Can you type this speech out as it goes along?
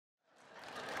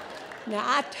Now,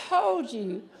 I told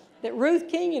you that Ruth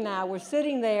King and I were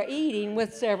sitting there eating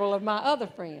with several of my other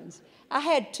friends. I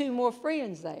had 2 more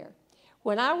friends there.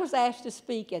 When I was asked to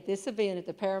speak at this event at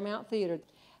the Paramount Theater,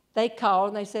 they called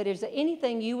and they said, is there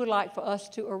anything you would like for us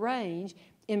to arrange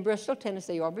in Bristol,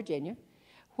 Tennessee or Virginia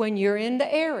when you're in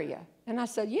the area? And I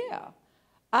said, yeah,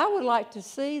 I would like to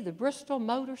see the Bristol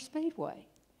Motor Speedway.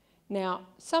 Now,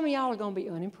 some of y'all are going to be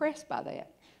unimpressed by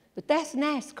that, but that's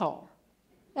NASCAR.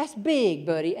 That's big,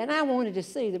 buddy, and I wanted to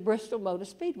see the Bristol Motor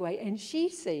Speedway, and she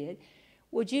said,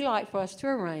 would you like for us to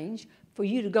arrange for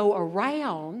you to go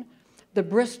around the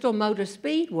Bristol Motor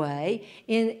Speedway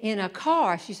in a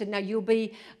car? She said, now you'll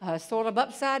be sort of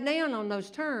upside down on those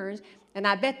turns, and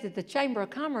I bet that the Chamber of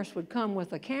Commerce would come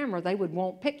with a camera. They would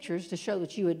want pictures to show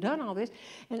that you had done all this.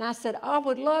 And I said, I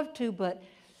would love to, but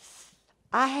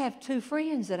I have 2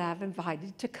 friends that I've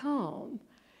invited to come.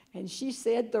 And she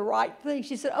said the right thing.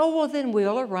 She said, oh, well, then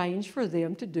we'll arrange for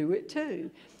them to do it too.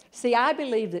 See, I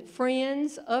believe that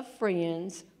friends of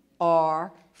friends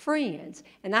are friends.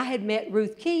 And I had met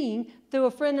Ruth King through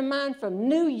a friend of mine from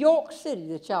New York City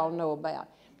that y'all know about,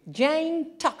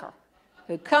 Jane Tucker,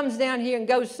 who comes down here and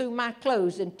goes through my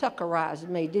clothes and tuckerizes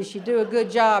me. Did she do a good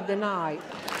job tonight?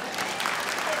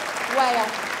 Well,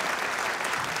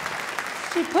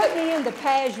 she put me in the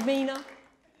pashmina.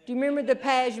 Do you remember the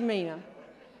pashmina?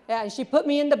 Yeah, and she put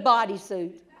me in the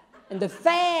bodysuit and the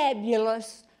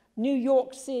fabulous New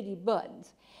York City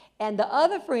buttons. And the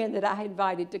other friend that I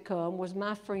invited to come was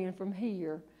my friend from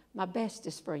here, my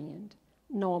bestest friend,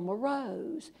 Norma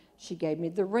Rose. She gave me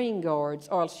the ring guards,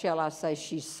 or shall I say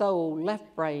she sold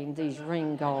left-brained these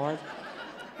ring guards,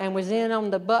 and was in on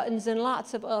the buttons and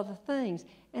lots of other things.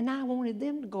 And I wanted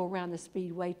them to go around the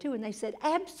Speedway too, and they said,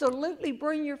 absolutely,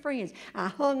 bring your friends. I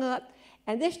hung up.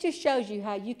 And this just shows you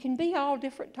how you can be all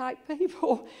different type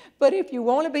people. But if you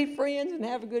want to be friends and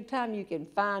have a good time, you can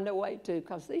find a way to,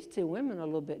 because these 2 women are a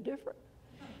little bit different.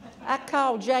 I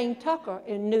called Jane Tucker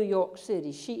in New York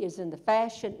City. She is in the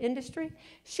fashion industry.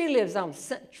 She lives on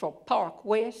Central Park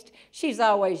West. She's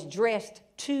always dressed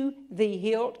to the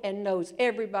hilt and knows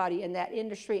everybody in that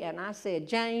industry. And I said,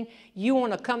 Jane, you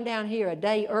want to come down here a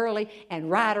day early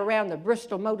and ride around the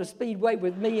Bristol Motor Speedway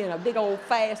with me in a big old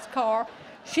fast car?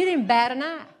 She didn't bat an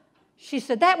eye. She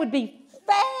said, that would be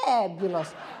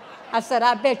fabulous. I said,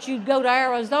 I bet you'd go to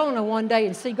Arizona one day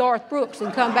and see Garth Brooks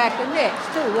and come back the next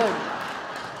too, wouldn't you?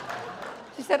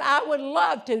 She said, I would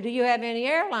love to. Do you have any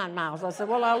airline miles? I said,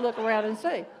 well, I'll look around and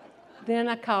see. Then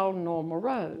I called Norma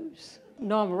Rose.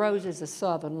 Norma Rose is a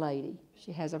Southern lady.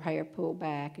 She has her hair pulled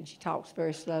back and she talks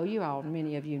very slow.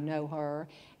 Many of you know her.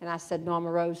 And I said,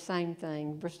 Norma Rose, same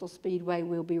thing. Bristol Speedway,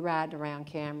 we'll be riding around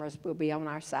cameras. We'll be on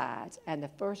our sides. And the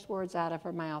first words out of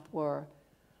her mouth were,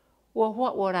 well,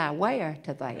 what would I wear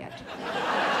to that?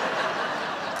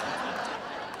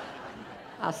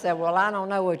 I said, well, I don't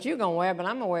know what you're going to wear, but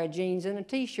I'm going to wear jeans and a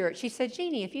T-shirt. She said,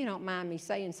 Jeannie, if you don't mind me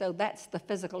saying so, that's the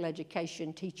physical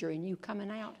education teacher in you coming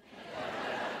out.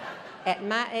 At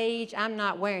my age, I'm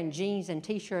not wearing jeans and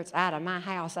T-shirts out of my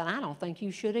house, and I don't think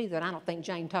you should either, and I don't think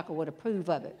Jane Tucker would approve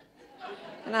of it.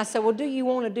 And I said, well, do you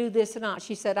want to do this or not?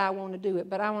 She said, I want to do it,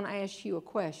 but I want to ask you a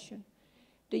question.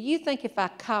 Do you think if I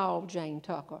called Jane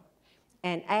Tucker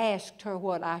and asked her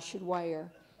what I should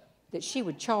wear, that she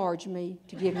would charge me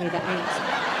to give me the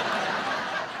answer?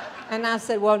 And I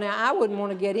said, well, now, I wouldn't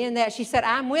want to get in that. She said,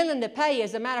 I'm willing to pay.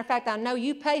 As a matter of fact, I know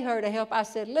you pay her to help. I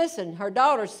said, listen, her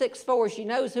daughter's 6'4". She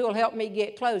knows who will help me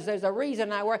get clothes. There's a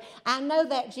reason I wear. I know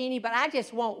that, Jeannie, but I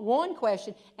just want one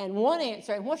question and one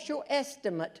answer. And what's your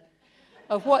estimate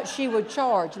of what she would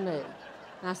charge me?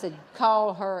 And I said,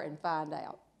 call her and find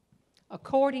out.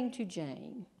 According to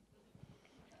Jane,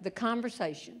 the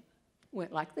conversation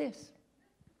went like this.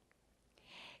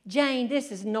 Jane,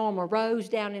 this is Norma Rose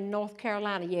down in North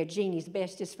Carolina. Yeah, Jeannie's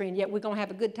bestest friend. Yeah, we're going to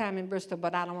have a good time in Bristol,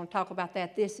 but I don't want to talk about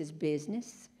that. This is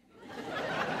business.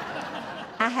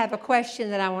 I have a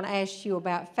question that I want to ask you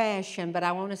about fashion, but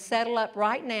I want to settle up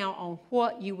right now on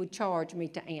what you would charge me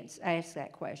to ask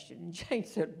that question. And Jane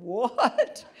said,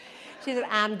 what? She said,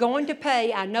 I'm going to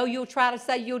pay. I know you'll try to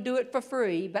say you'll do it for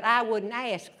free, but I wouldn't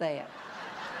ask that.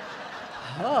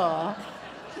 Huh?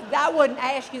 I wouldn't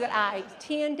ask you that. I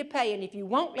intend to pay, and if you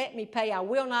won't let me pay, I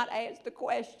will not ask the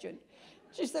question.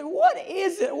 She said, what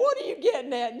is it? What are you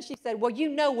getting at? And she said, well, you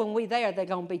know when we're there, there are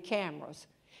going to be cameras.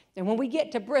 And when we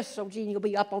get to Bristol, Jeannie will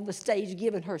be up on the stage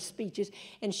giving her speeches,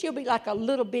 and she'll be like a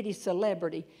little bitty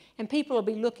celebrity, and people will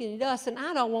be looking at us, and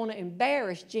I don't want to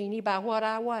embarrass Jeannie by what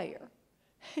I wear.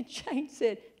 And Jane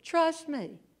said, trust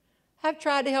me, I've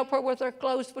tried to help her with her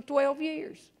clothes for 12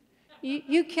 years.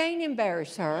 You can't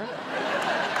embarrass her.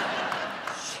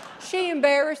 She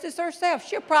embarrasses herself.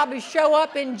 She'll probably show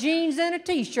up in jeans and a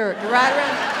T-shirt to ride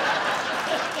around.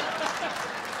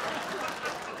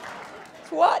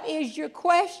 What is your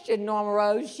question, Norma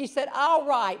Rose? She said, all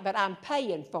right, but I'm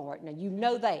paying for it. Now, you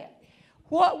know that.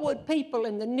 What would people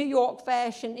in the New York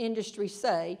fashion industry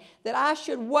say that I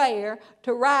should wear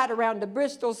to ride around the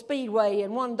Bristol Speedway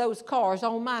in one of those cars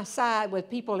on my side with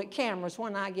people at cameras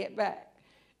when I get back?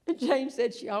 And Jane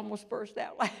said she almost burst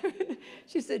out laughing.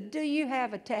 She said, do you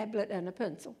have a tablet and a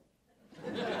pencil?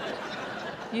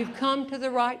 You've come to the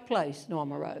right place,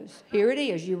 Norma Rose. Here it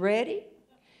is. You ready?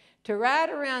 To ride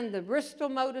around the Bristol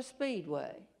Motor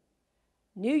Speedway,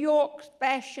 New York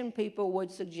fashion people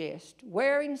would suggest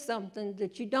wearing something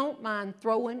that you don't mind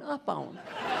throwing up on.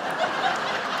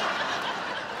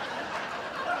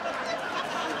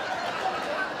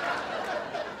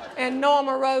 And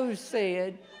Norma Rose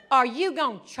said, are you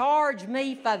going to charge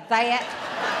me for that?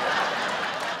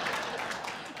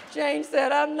 Jane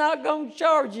said, I'm not going to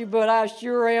charge you, but I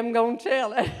sure am going to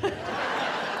tell it.